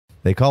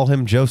They call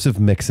him Joseph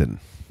Mixon.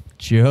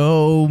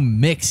 Joe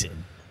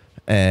Mixon.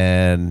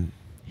 And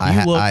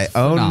I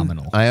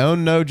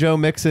own no Joe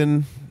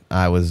Mixon.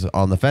 I was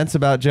on the fence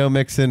about Joe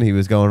Mixon. He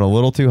was going a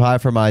little too high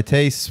for my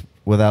taste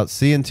without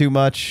seeing too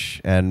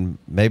much, and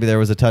maybe there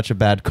was a touch of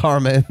bad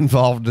karma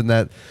involved in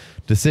that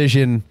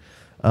decision.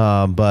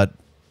 But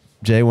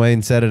Jay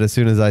Wayne said it as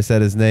soon as I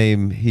said his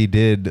name. He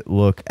did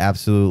look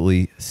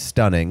absolutely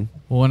stunning.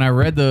 Well, when I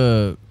read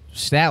the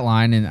stat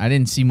line, and I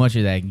didn't see much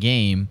of that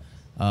game,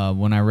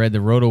 when I read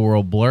the Roto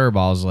World blurb,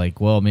 I was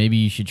like, well, maybe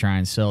you should try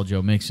and sell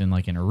Joe Mixon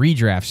like in a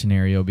redraft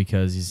scenario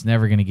because it's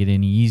never going to get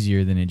any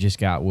easier than it just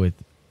got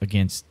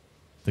against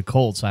the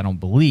Colts, I don't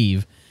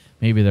believe.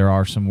 Maybe there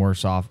are some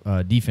worse off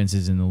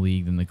defenses in the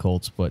league than the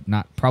Colts, but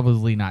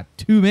probably not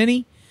too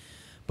many.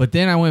 But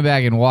then I went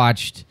back and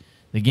watched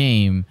the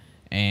game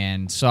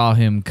and saw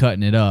him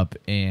cutting it up,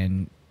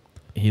 and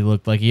he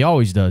looked like he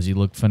always does. He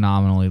looked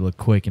phenomenal. He looked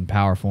quick and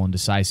powerful and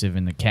decisive,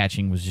 and the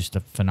catching was just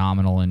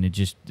phenomenal, and it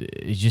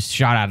just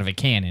shot out of a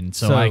cannon.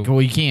 So like,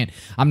 well, you can't.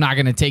 I'm not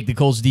going to take the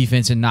Colts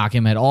defense and knock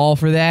him at all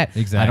for that.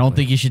 Exactly. I don't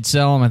think you should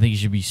sell him. I think you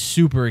should be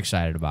super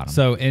excited about him.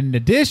 So in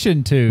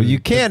addition to... Well, you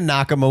can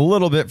knock him a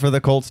little bit for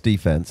the Colts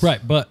defense.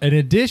 Right, but in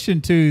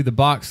addition to the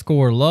box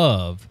score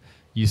love,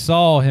 you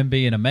saw him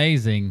being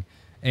amazing,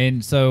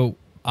 and so...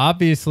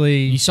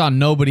 Obviously, you saw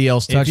nobody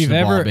else touch the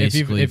ball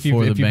basically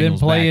for the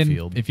Bengals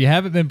backfield. If you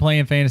haven't been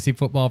playing fantasy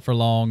football for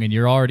long and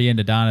you're already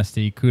into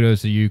Dynasty,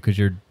 kudos to you because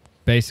you're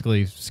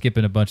basically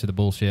skipping a bunch of the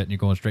bullshit and you're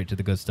going straight to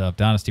the good stuff.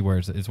 Dynasty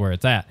is where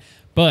it's at.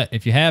 But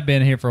if you have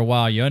been here for a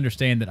while, you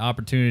understand that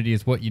opportunity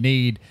is what you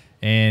need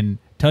and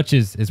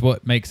touches is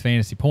what makes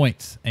fantasy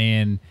points.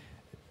 And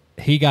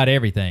he got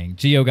everything.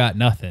 Gio got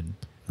nothing.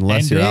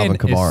 Unless you're Alvin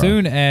Kamara.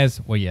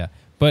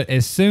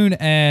 As soon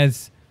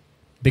as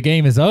the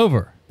game is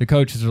over, the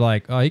coaches are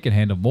like, oh, he can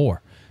handle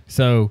more.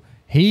 So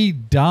he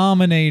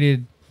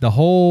dominated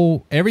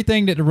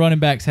everything that the running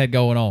backs had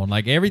going on.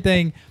 Like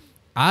everything,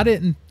 I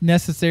didn't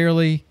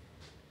necessarily,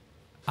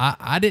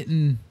 I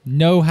didn't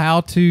know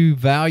how to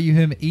value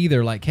him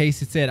either. Like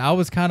Casey said, I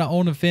was kind of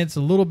on the fence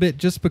a little bit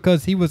just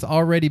because he was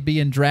already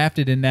being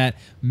drafted in that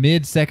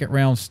mid-second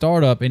round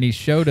startup, and he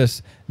showed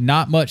us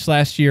not much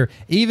last year.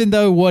 Even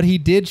though what he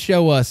did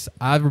show us,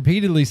 I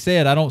repeatedly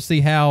said, I don't see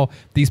how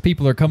these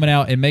people are coming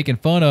out and making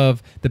fun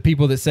of the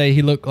people that say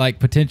he looked like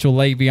potential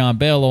Le'Veon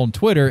Bell on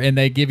Twitter, and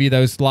they give you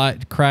those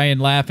crying,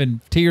 laughing,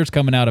 tears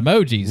coming out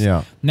emojis.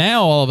 Yeah.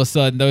 Now, all of a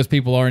sudden, those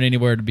people aren't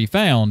anywhere to be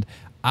found.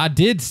 I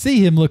did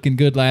see him looking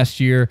good last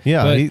year.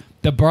 Yeah,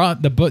 but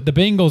the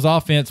Bengals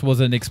offense was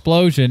an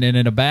explosion and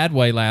in a bad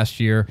way last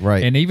year.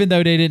 Right. And even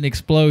though they didn't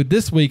explode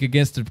this week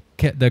against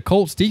the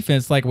Colts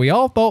defense like we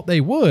all thought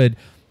they would,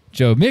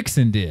 Joe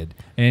Mixon did.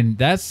 And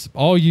that's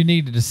all you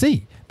needed to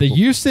see. The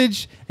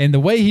usage and the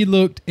way he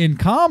looked in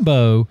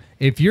combo,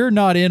 if you're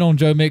not in on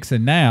Joe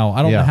Mixon now,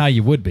 I don't know how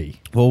you would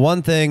be. Well,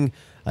 one thing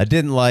I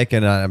didn't like,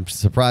 and I'm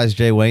surprised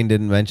Jay Wayne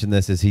didn't mention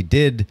this, is he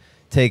did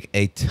take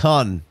a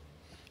ton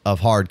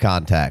of hard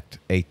contact,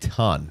 a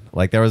ton.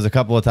 Like there was a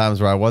couple of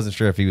times where I wasn't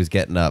sure if he was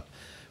getting up,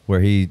 where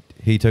he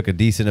took a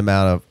decent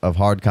amount of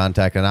hard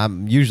contact, and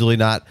I'm usually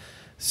not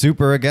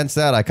super against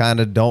that. I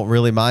kind of don't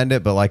really mind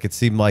it, but like it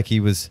seemed like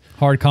he was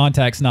hard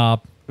contact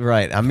snob.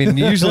 Right. I mean,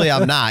 usually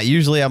I'm not.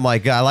 Usually I'm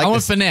like, I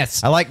want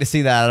finesse. I like to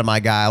see that out of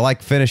my guy. I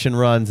like finishing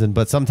runs,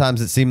 but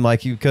sometimes it seemed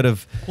like you could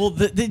have. Well,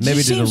 it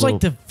just seems like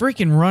the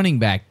freaking running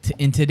back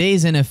in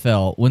today's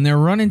NFL, when they're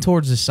running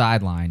towards the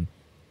sideline,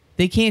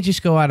 they can't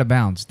just go out of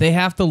bounds. They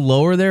have to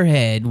lower their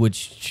head, which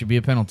should be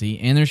a penalty,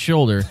 and their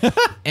shoulder,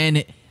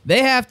 and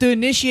they have to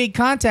initiate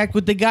contact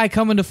with the guy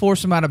coming to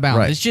force them out of bounds.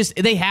 Right. It's just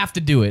they have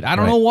to do it. I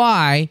don't know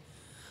why.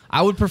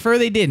 I would prefer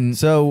they didn't.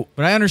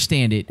 But I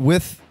understand it.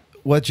 With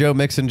what Joe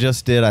Mixon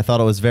just did, I thought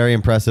it was very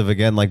impressive.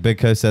 Again, like Big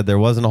Co said, there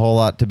wasn't a whole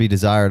lot to be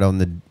desired on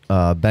the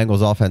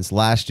Bengals offense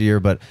last year,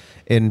 but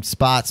in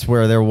spots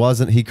where there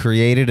wasn't, he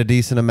created a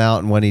decent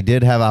amount, and when he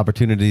did have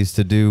opportunities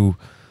to do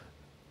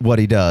what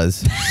he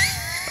does.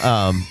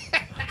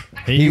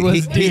 He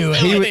was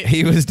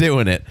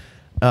doing it.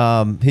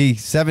 He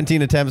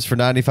 17 attempts for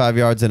 95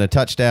 yards and a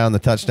touchdown. The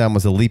touchdown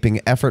was a leaping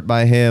effort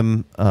by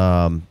him.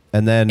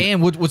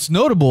 And what's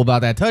notable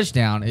about that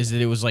touchdown is that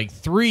it was like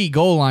 3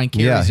 goal line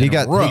carries. Yeah, he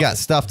got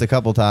stuffed a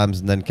couple times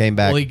and then came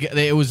back. Well,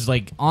 it was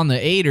like on the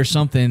 8 or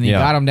something. He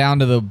got him down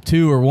to the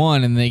 2 or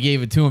 1, and they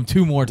gave it to him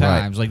 2 more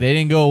times. Like they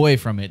didn't go away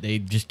from it. They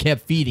just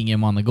kept feeding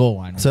him on the goal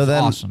line. So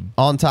then, awesome.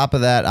 On top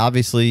of that,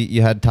 obviously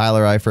you had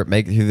Tyler Eifert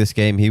make it through this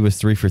game. He was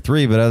 3 for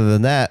 3, but other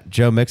than that,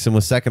 Joe Mixon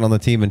was second on the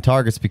team in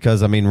targets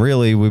because I mean,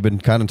 really, we've been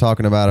kind of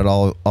talking about it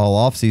all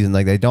off season.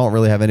 Like they don't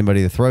really have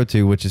anybody to throw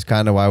to, which is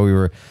kind of why we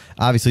were.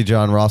 Obviously,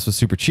 John Ross was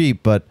super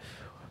cheap, but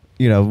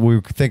we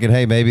were thinking,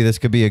 hey, maybe this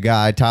could be a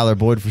guy. Tyler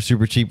Boyd for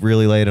super cheap,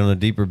 really late on a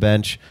deeper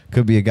bench,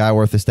 could be a guy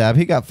worth a stab.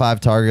 He got 5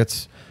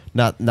 targets,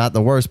 not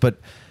the worst, but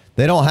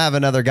they don't have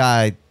another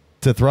guy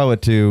to throw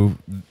it to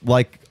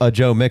like a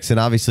Joe Mixon.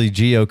 Obviously,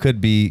 Gio could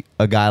be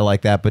a guy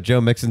like that, but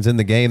Joe Mixon's in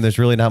the game. There's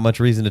really not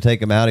much reason to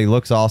take him out. He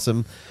looks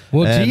awesome.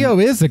 Well,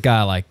 Gio is a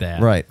guy like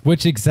that, right?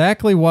 Which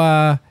exactly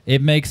why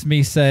it makes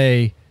me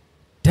say,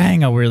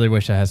 dang, I really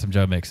wish I had some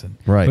Joe Mixon.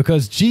 Right.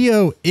 Because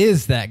Gio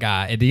is that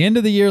guy. At the end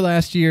of the year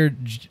last year,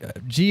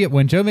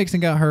 when Joe Mixon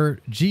got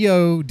hurt,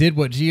 Gio did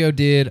what Gio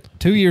did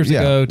 2 years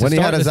ago to when he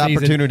start had his the season.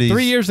 opportunities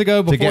 3 years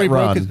ago before he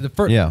broke his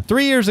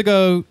 3 years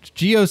ago,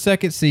 Gio's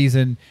second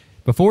season,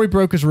 before he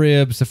broke his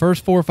ribs, the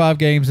first 4 or 5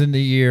 games in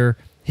the year,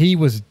 he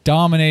was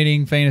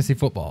dominating fantasy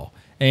football.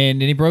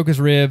 And then he broke his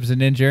ribs, and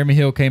then Jeremy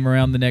Hill came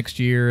around the next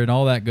year and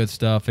all that good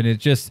stuff. And it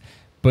just,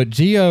 but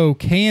Gio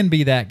can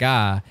be that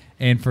guy.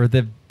 And for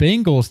the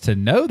Bengals to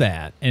know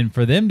that, and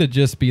for them to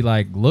just be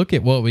like, look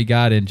at what we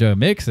got in Joe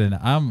Mixon,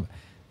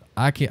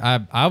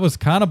 I was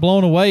kind of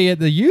blown away at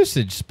the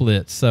usage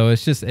splits. So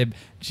it's just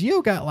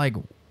Gio got like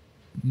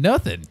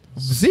nothing,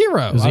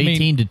 0. It was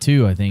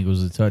 18-2, I think,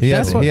 was the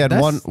touchdown. He had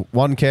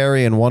one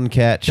carry and 1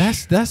 catch.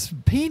 That's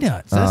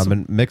peanuts.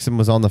 And Mixon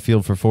was on the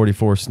field for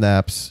 44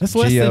 snaps. That's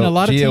less than a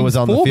lot of teams' Gio was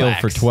on the field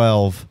for fullbacks.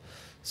 12.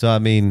 So, I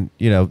mean,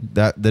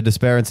 that the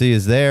disparity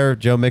is there.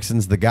 Joe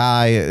Mixon's the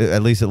guy.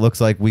 At least it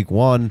looks like week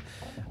 1.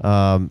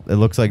 It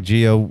looks like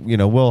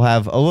Gio, will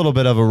have a little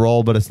bit of a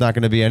role, but it's not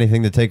going to be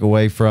anything to take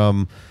away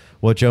from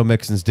what Joe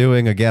Mixon's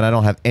doing. Again, I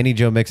don't have any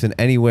Joe Mixon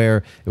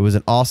anywhere. It was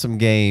an awesome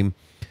game.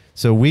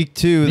 So week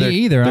 2, Me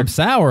either. I'm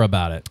sour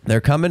about it. They're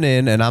coming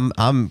in, and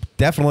I'm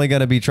definitely going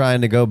to be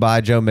trying to go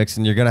buy Joe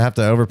Mixon. You're going to have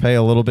to overpay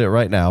a little bit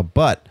right now,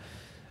 but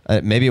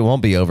maybe it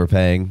won't be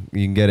overpaying.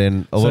 You can get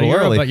in a little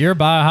early. But you're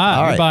buy high.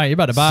 All right. You're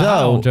about to buy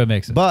high on Joe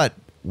Mixon. But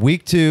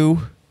week 2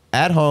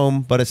 at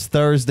home, but it's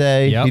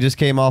Thursday. Yep. He just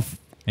came off.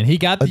 And he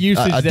got the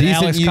usage that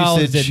Alex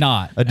Collins did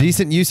not. A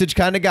decent usage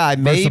kind of guy.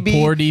 Maybe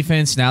a poor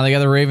defense. Now they got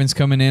the Ravens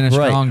coming in, a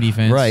strong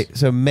defense. Right.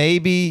 So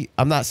maybe,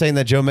 I'm not saying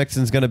that Joe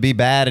Mixon's going to be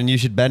bad and you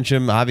should bench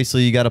him.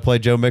 Obviously, you got to play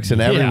Joe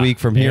Mixon every week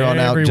from here on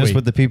out, just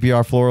with the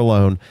PPR floor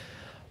alone.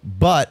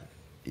 But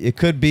it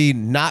could be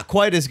not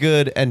quite as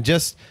good and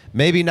just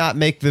maybe not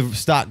make the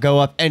stock go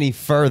up any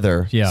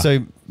further. Yeah.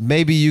 So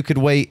maybe you could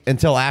wait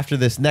until after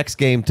this next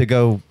game to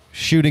go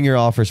shooting your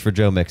offers for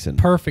Joe Mixon.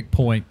 Perfect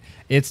point.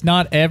 It's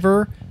not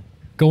ever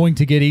going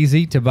to get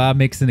easy to buy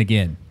Mixon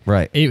again.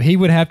 Right. He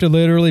would have to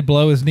literally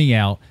blow his knee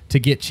out to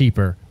get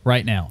cheaper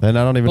right now. And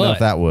I don't even know if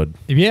that would.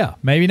 Yeah,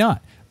 maybe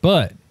not.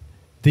 But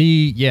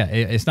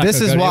it's not.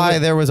 This is why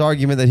there was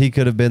argument that he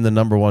could have been the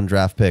number 1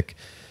 draft pick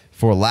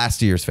for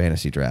last year's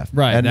fantasy draft.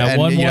 Right. And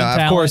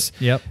of course,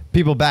 yep.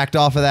 people backed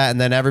off of that,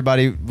 and then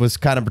everybody was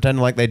kind of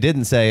pretending like they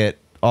didn't say it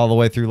all the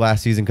way through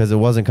last season because it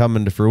wasn't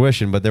coming to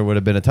fruition, but there would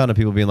have been a ton of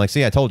people being like,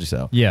 see, I told you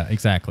so. Yeah,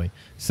 exactly.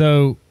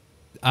 So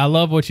I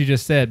love what you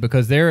just said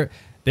because there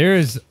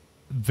is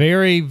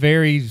very,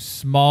 very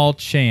small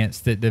chance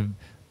that the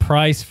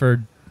price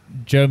for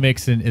Joe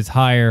Mixon is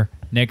higher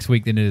next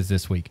week than it is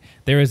this week.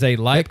 There is a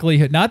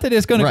likelihood, not that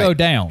it's going to go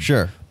down.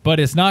 Sure. But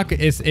it's not,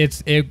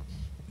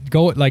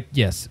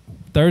 yes,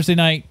 Thursday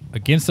night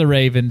against the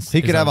Ravens.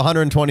 He could have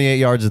 128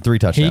 yards and 3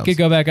 touchdowns. He could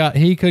go back out.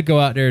 He could go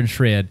out there and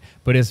shred,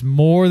 but it's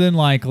more than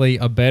likely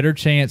a better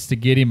chance to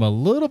get him a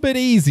little bit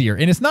easier.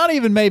 And it's not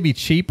even maybe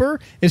cheaper.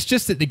 It's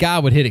just that the guy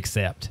would hit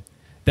accept.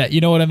 That,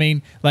 you know what I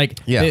mean? Like,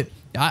 yeah.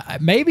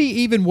 Maybe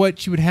even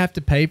what you would have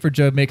to pay for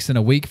Joe Mixon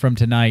a week from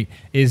tonight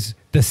is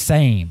the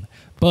same.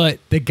 But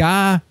the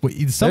guy,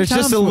 sometimes there's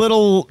just a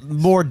little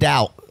more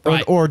doubt,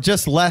 right. or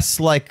just less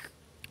like.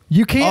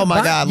 You can't. Oh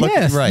my God! Look,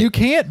 you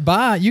can't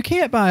buy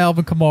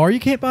Alvin Kamara. You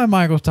can't buy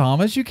Michael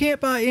Thomas. You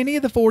can't buy any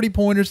of the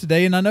 40-pointers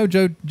today. And I know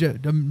Joe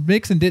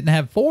Mixon didn't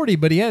have 40,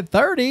 but he had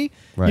 30.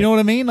 Right. You know what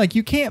I mean? Like,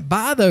 you can't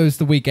buy those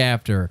the week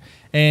after.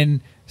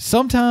 And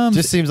sometimes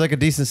just seems like a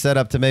decent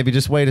setup to maybe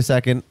just wait a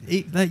second,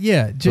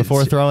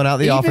 before throwing out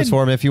the offers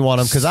for him if you want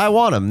him, because I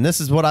want him.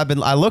 This is what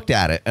I looked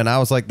at it and I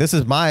was like, this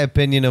is my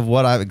opinion of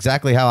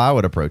exactly how I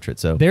would approach it.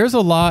 So there's a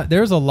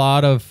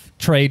lot of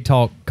trade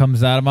talk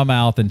comes out of my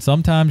mouth, and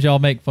sometimes y'all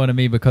make fun of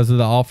me because of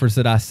the offers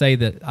that I say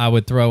that I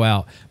would throw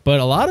out. But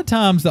a lot of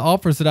times the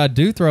offers that I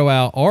do throw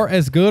out are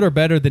as good or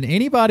better than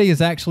anybody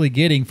is actually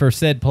getting for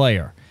said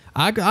player.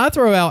 I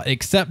throw out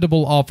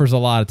acceptable offers a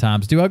lot of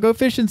times. Do I go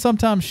fishing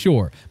sometimes?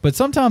 Sure. But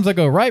sometimes I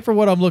go right for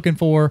what I'm looking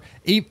for.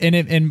 And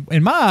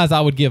in my eyes, I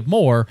would give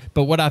more,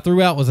 but what I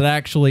threw out was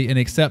actually an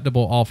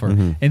acceptable offer.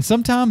 Mm-hmm. And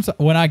sometimes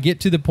when I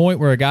get to the point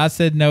where a guy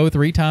said no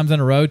 3 times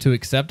in a row to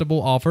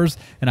acceptable offers,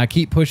 and I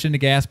keep pushing the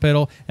gas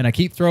pedal, and I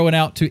keep throwing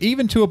out to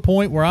a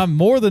point where I'm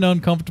more than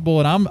uncomfortable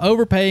and I'm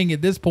overpaying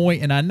at this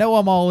point, and I know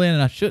I'm all in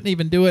and I shouldn't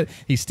even do it,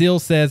 he still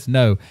says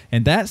no.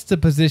 And that's the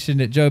position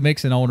that Joe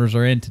Mixon owners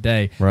are in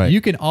today. Right.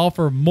 You can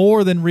offer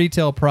more than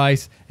retail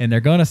price, and they're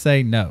going to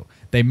say no.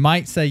 They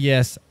might say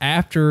yes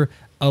after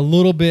a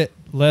little bit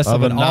less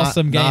of an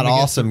awesome game. Not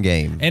awesome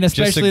game. And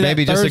especially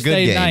maybe just a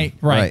good game. Night.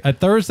 Right. A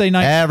Thursday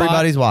night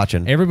Everybody's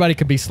watching. Everybody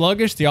could be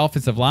sluggish. The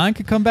offensive line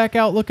could come back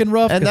out looking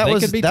rough. And that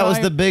was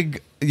the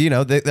big,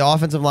 the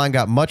offensive line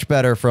got much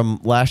better from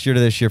last year to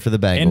this year for the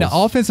Bengals. And the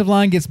offensive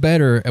line gets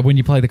better when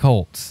you play the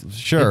Colts.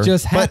 Sure. It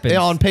just happens. But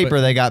on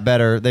paper, they got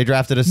better. They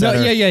drafted a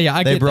center. No,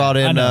 yeah. They brought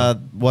in,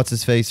 what's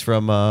his face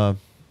from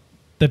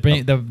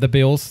The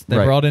Bills. They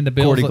Right. brought in the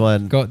Bills. Cordy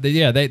Glenn.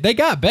 They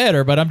got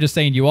better, but I'm just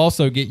saying you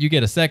also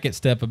get a second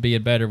step of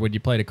being better when you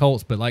play the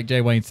Colts. But like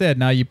Jay Wayne said,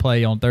 now you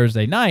play on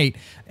Thursday night,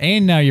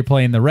 and now you're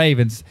playing the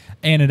Ravens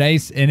and a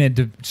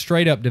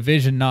straight up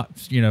division, not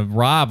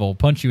rival,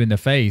 punch you in the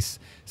face.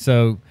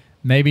 So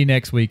maybe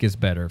next week is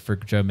better for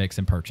Joe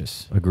Mixon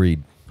purchase.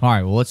 Agreed. All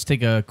right, well, let's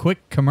take a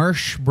quick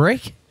commercial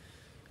break.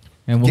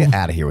 And we'll Get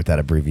out of here with that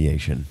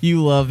abbreviation.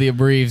 You love the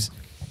abbreves.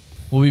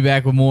 We'll be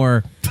back with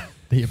more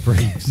The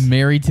abbreves.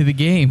 Married to the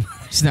Game.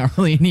 There's not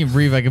really any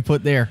abbrev I could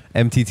put there.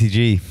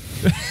 MTTG.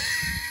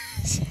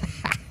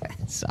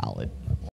 Solid.